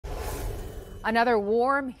Another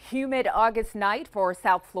warm, humid August night for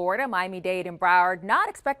South Florida, Miami-Dade and Broward. Not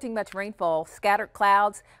expecting much rainfall. Scattered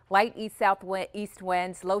clouds, light east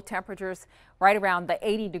winds, low temperatures right around the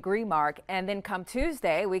 80-degree mark. And then come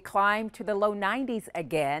Tuesday, we climb to the low 90s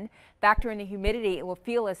again. Factor in the humidity, it will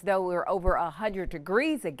feel as though we're over 100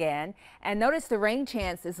 degrees again. And notice the rain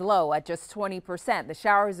chance is low at just 20%. The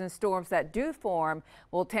showers and storms that do form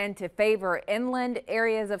will tend to favor inland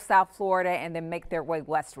areas of South Florida and then make their way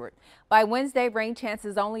westward. By Wednesday, rain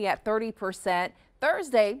chances only at 30%.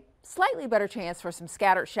 Thursday, slightly better chance for some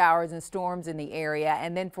scattered showers and storms in the area.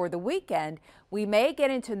 And then for the weekend, we may get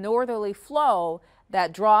into northerly flow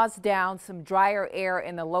that draws down some drier air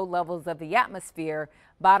in the low levels of the atmosphere.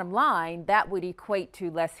 Bottom line, that would equate to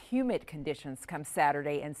less humid conditions come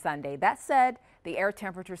Saturday and Sunday. That said, the air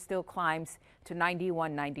temperature still climbs to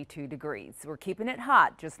 91, 92 degrees. We're keeping it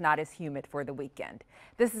hot, just not as humid for the weekend.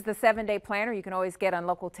 This is the 7-day planner you can always get on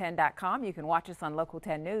local10.com. You can watch us on Local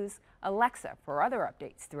 10 News, Alexa for other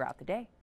updates throughout the day.